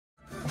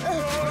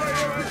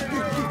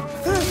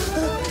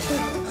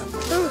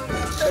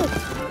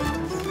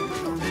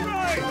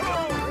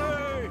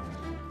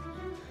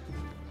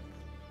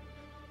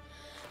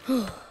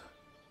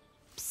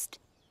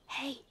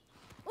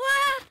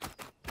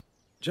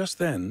Just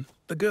then,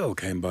 the girl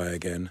came by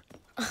again.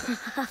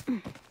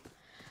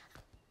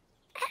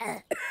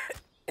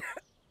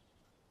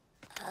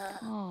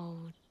 Oh,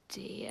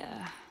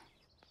 dear.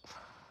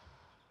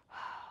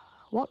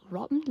 What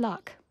rotten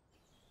luck.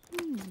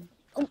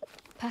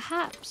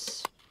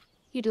 Perhaps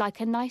you'd like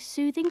a nice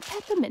soothing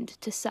peppermint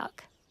to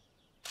suck.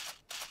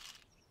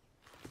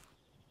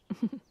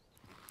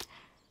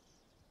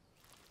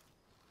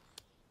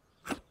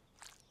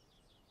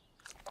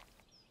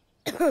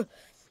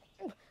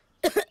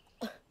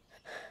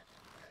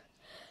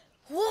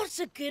 What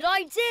a good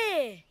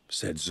idea,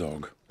 said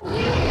Zog.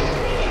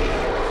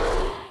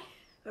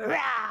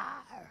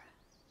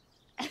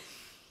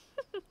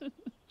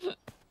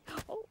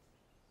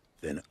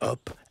 Then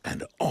up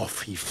and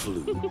off he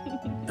flew,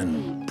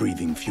 and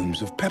breathing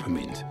fumes of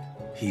peppermint,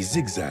 he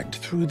zigzagged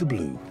through the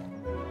blue.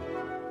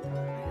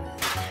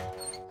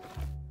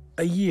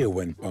 A year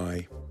went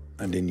by,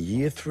 and in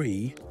year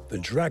 3, the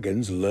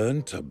dragons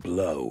learned to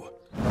blow.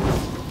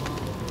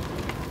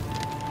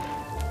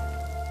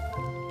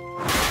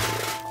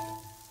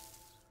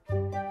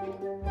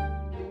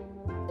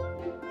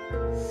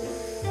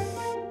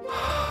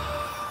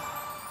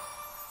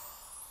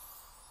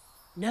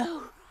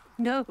 No,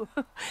 no.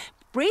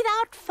 Breathe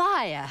out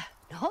fire,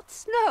 not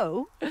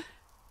snow.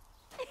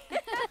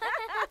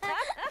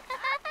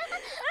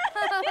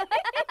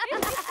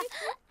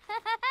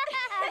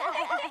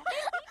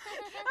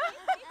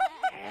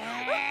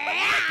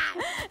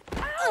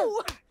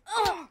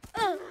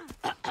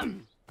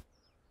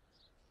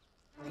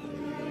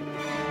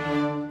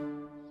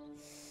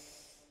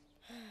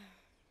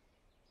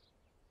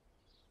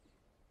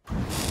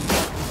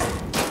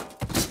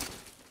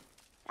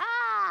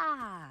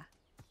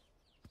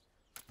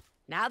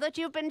 Now that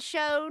you've been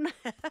shown,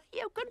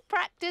 you can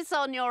practice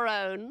on your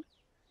own.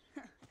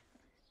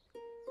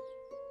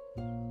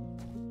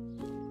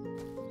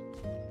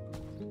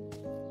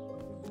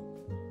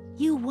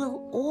 You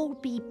will all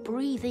be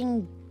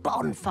breathing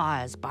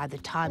bonfires by the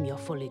time you're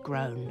fully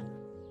grown.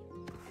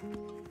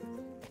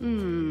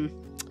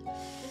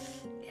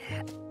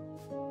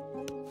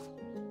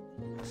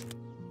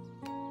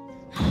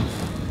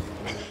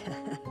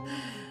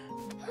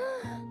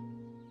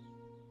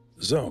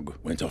 Zog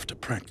went off to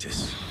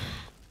practice.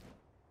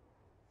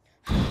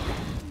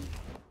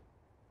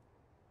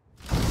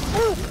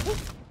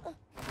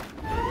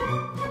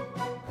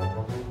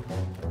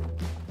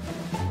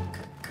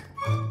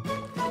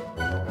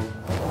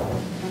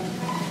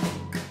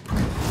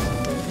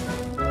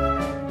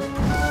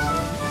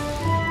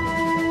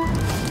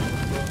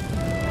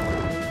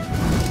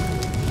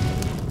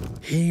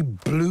 He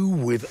blew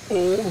with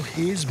all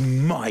his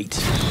might.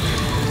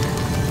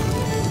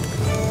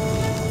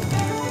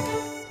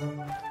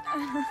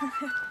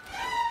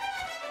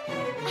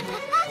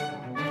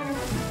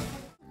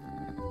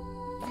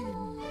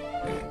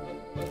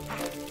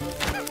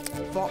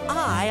 For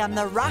I am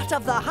the rat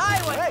of the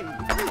highway.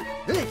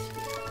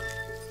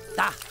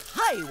 The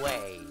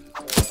highway.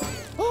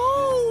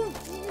 Oh,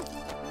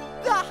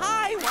 the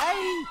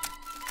highway.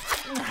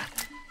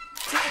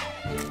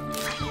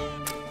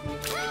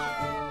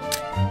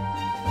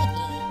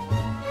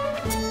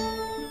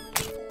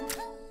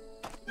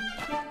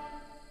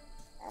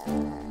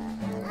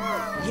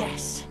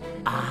 Yes,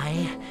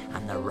 I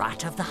am the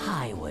rat of the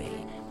highway,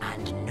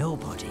 and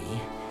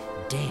nobody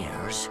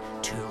dares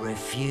to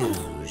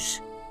refuse.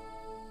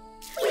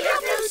 We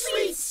have no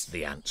sweets.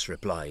 The ants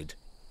replied.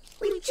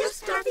 We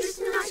just have this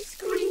nice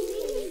green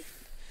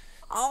leaf.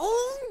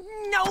 Oh,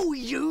 no,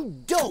 you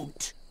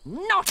don't.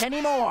 Not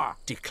anymore,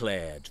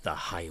 Declared the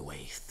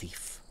highway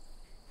thief.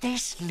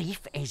 This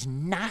leaf is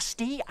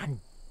nasty and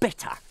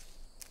bitter.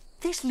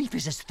 This leaf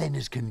is as thin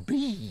as can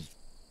be.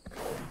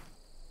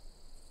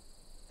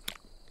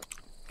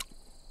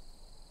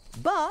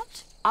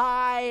 But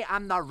I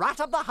am the rat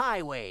of the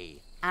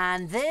highway,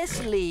 and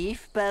this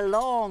leaf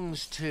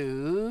belongs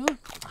to...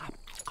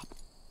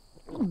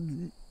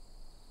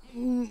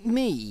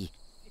 Me.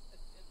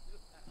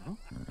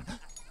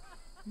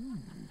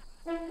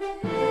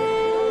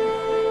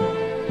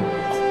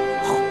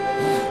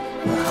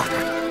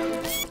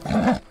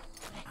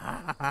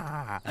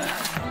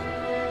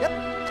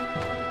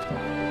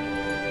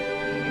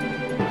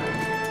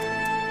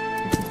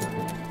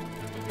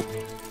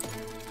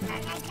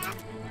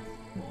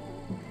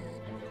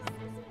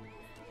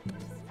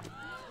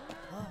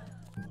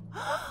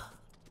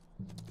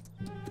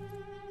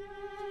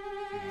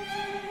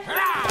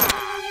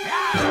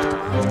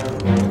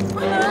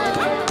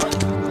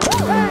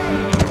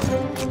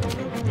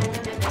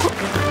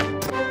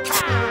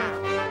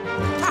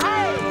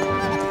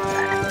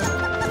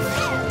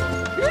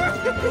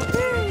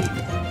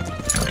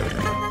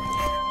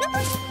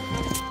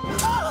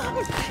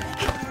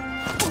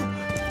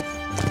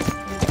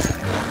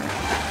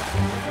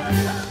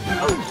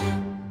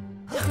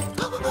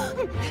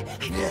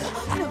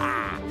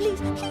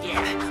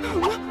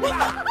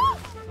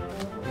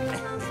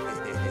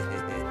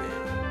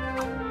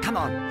 Come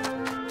on.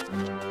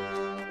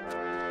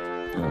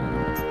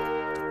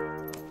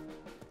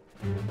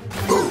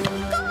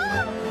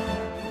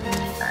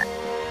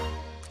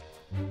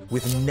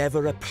 With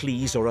never a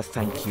please or a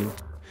thank you,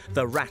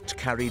 the rat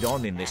carried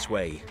on in this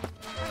way.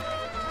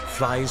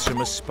 Flies from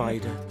a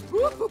spider,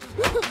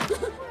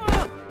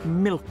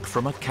 milk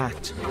from a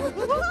cat.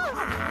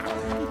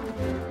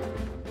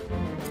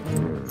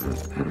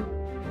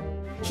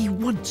 He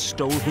once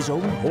stole his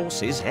own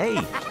horse's hay.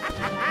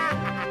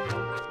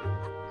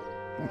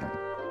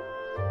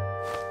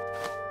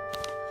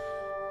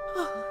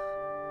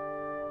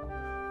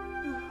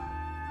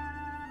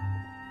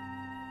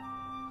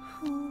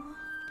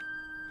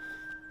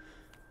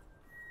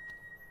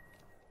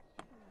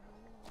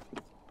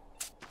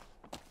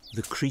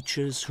 The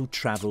creatures who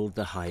travelled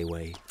the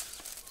highway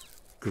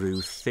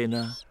grew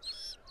thinner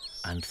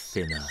and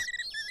thinner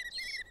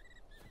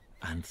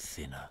and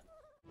thinner.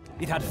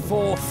 It had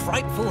 4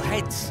 frightful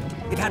heads.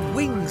 It had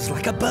wings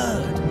like a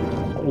bird.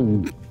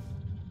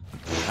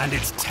 And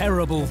its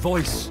terrible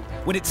voice,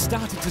 when it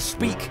started to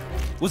speak,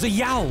 was a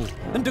yowl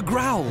and a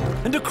growl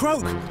and a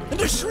croak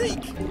and a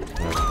shriek.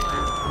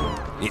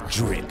 It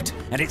dripped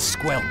and it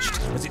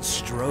squelched as it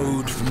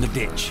strode from the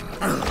ditch.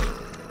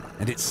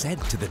 And it said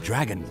to the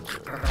dragon,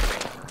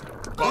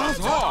 Buzz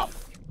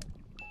off!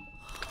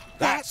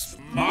 That's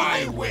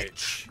my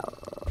witch!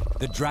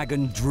 The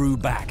dragon drew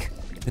back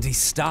and he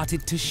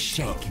started to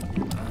shake.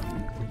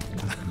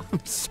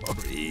 I'm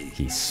sorry.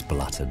 He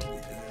spluttered.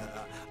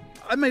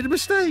 I made a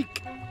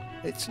mistake.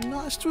 It's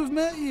nice to have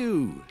met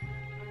you.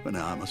 But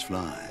now I must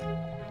fly.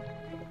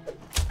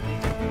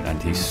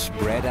 And he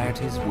spread out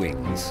his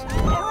wings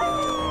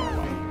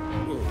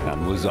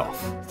and was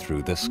off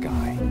through the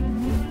sky.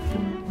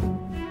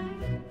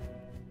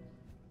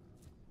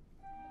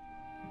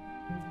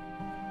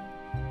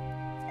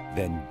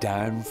 Then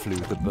down flew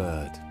the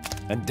bird,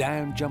 and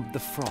down jumped the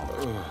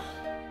frog.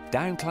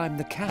 Down climbed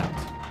the cat,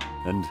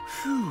 and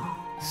phew,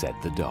 said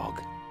the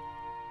dog.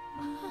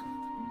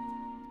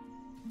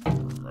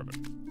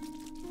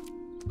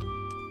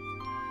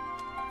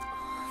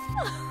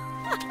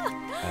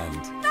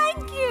 And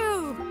Thank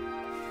you!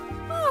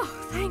 Oh,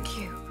 thank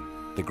you.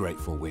 the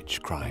grateful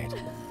witch cried.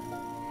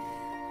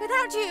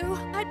 Without you,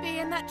 I'd be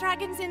in that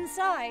dragon's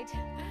inside.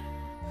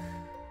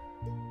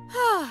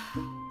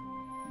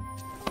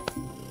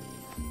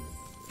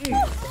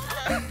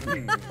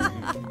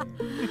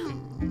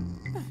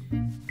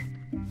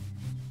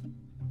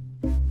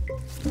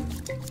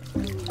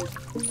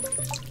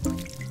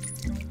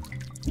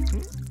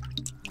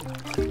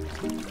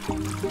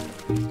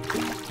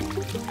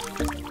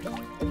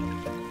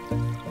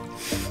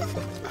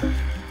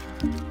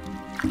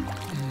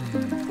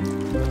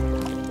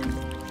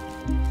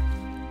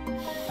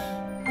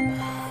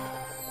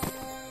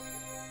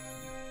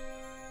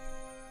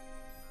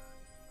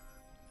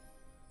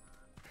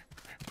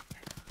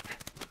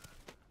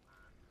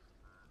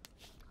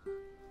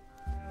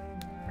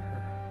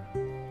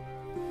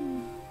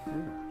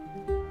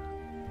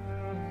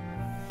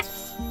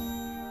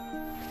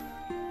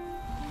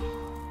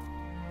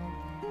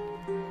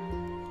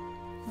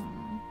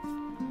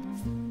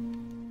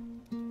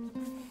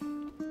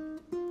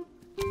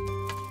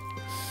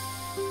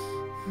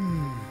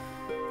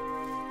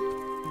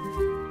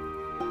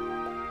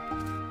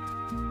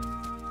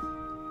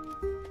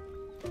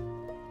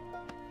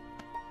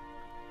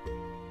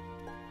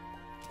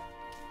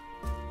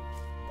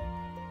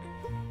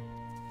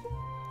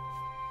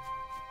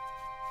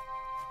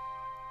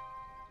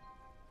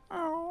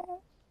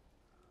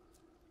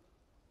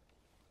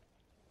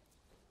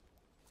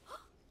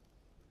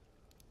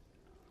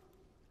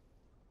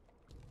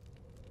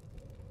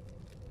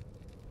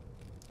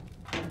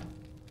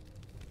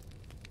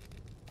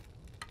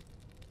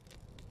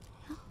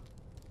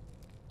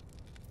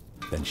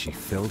 Then she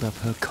filled up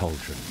her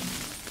cauldron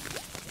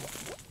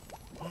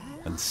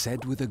and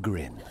said with a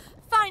grin,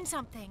 Find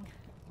something.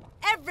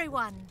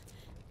 Everyone,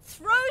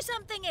 throw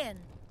something in.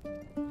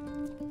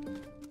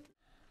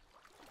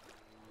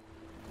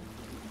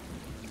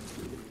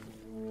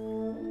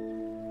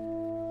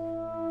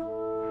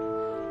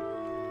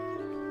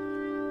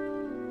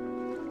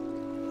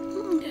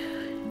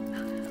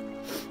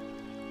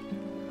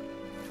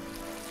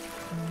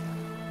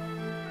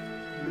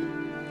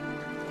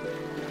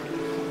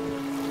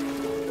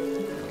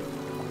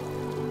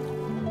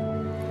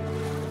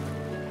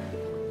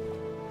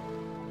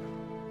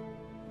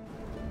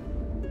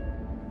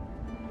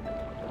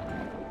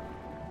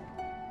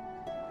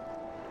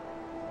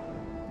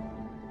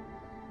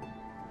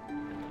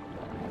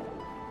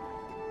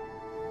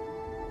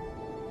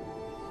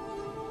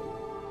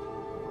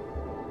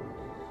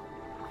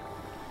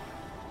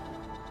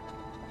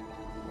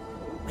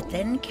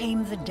 Then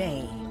came the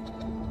day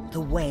the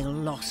whale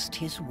lost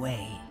his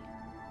way.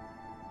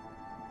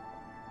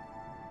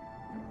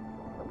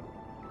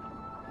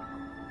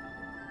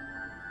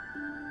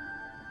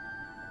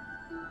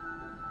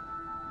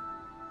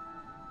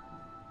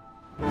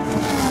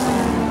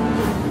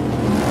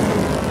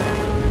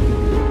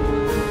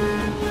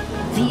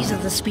 These are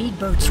the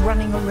speedboats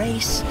running a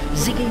race,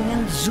 zigging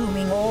and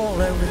zooming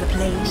all over the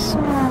place.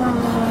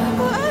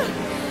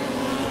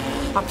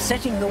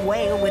 Upsetting the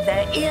whale with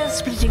their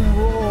ear-splitting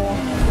roar.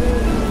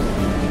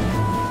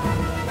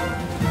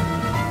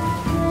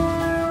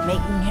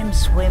 them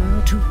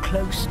swim too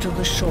close to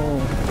the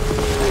shore.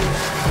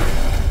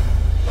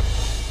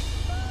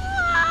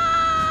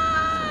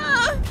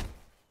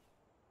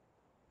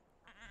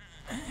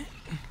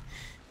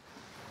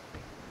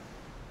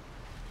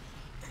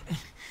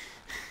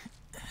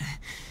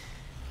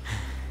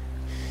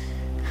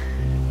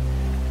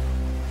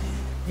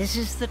 This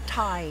is the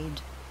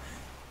tide.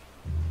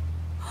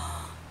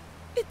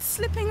 It's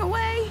slipping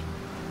away.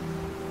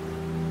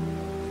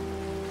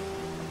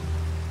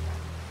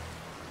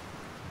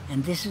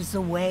 And this is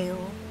the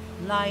whale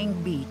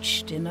lying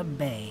beached in a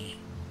bay.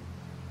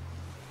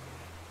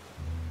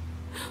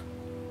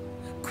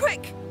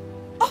 Quick!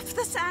 Off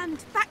the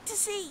sand, back to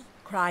sea!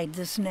 Cried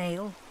the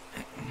snail.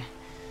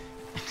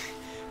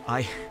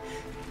 I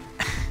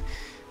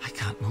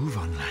can't move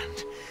on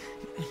land.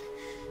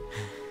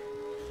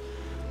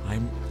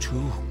 I'm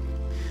too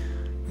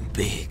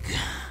big.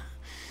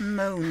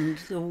 Moaned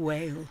the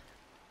whale.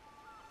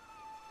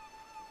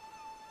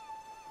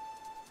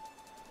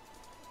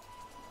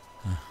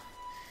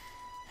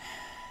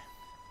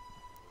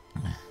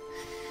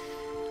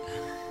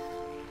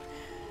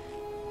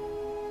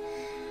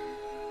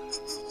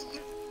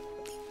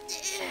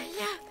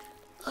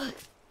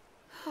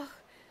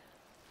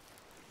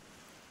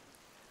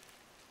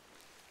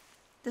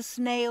 The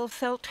snail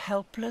felt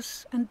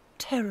helpless and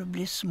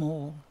terribly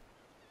small.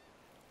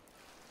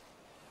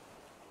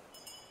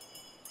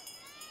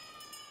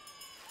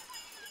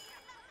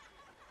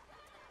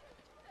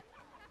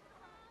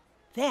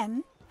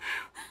 Then,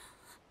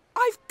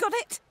 I've got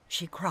it!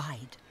 she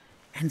cried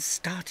and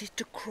started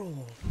to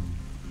crawl.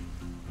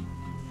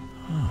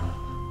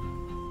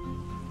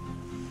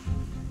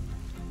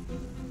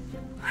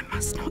 I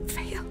must not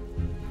fail,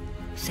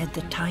 said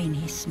the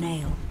tiny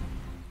snail.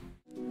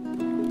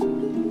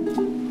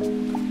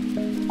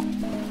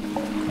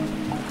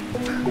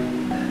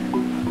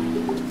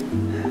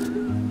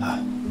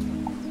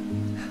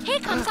 Here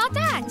comes our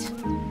dad,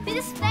 with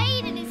a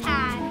spade in his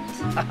hand.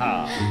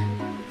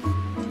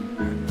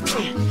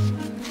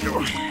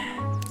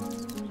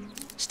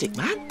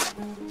 Stickman?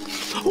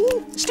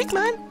 Oh,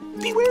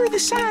 Stickman, beware of the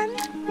sand.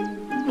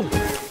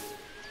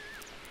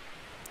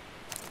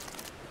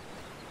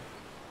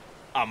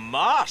 A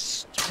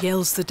mast!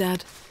 Yells the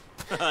dad.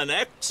 An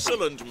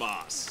excellent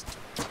mast!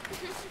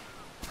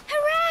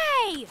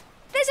 Hooray!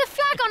 There's a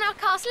flag on our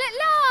castle at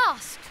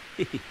last!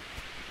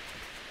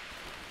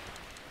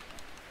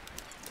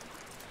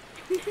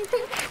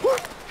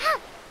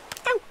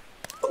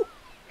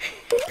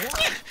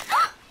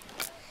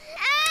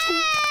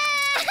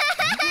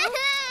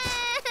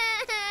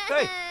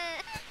 Hey!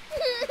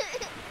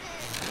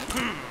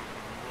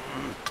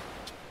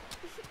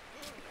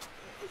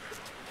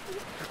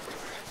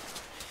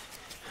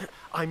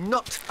 I'm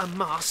not a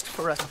mast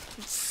for a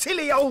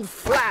silly old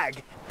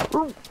flag.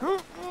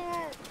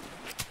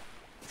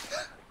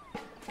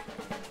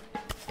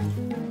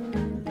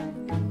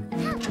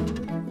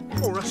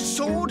 Or a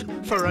sword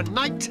for a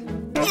knight.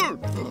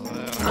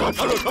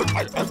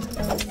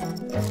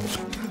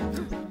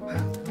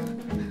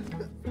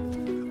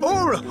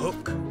 Or a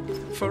hook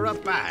for a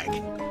bag.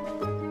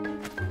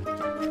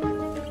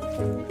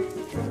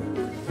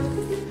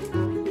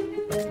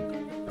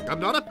 I'm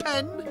not a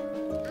pen.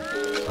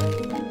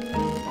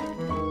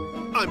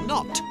 I'm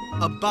not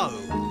a bow.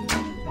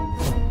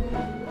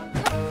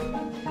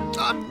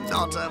 I'm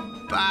not a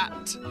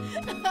bat.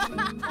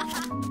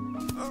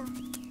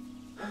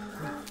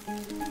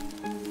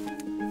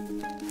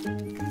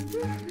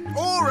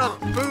 Or a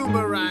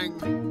boomerang.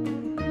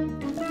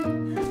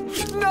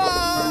 No!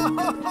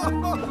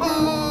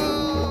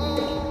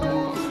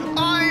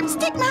 I'm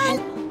Stickman!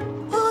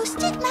 Oh,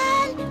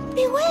 Stickman,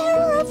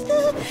 beware of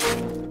the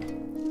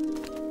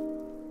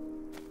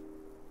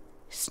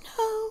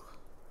snow.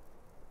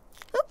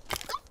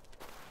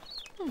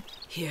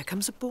 Here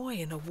comes a boy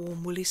in a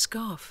warm woolly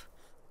scarf.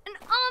 An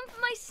arm for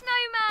my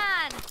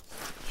snowman!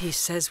 He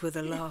says with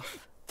a laugh.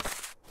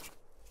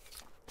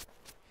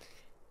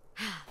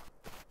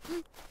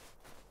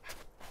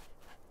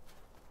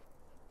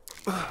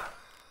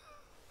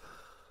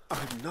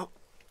 I'm not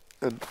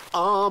an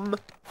arm.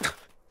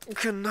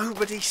 Can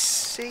nobody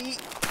see?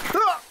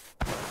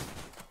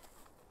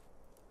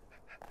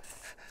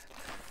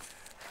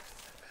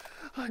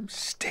 I'm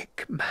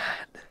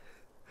Stickman.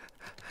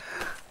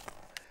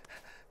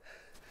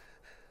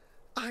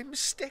 I'm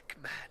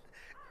Stickman.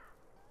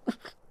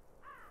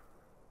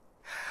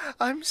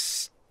 I'm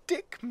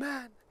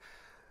Stickman.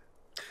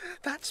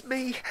 That's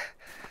me.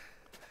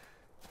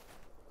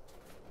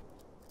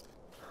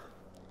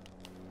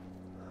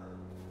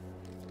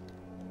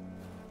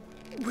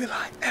 Will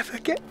I ever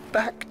get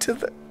back to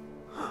the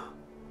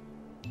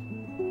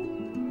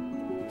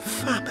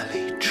family?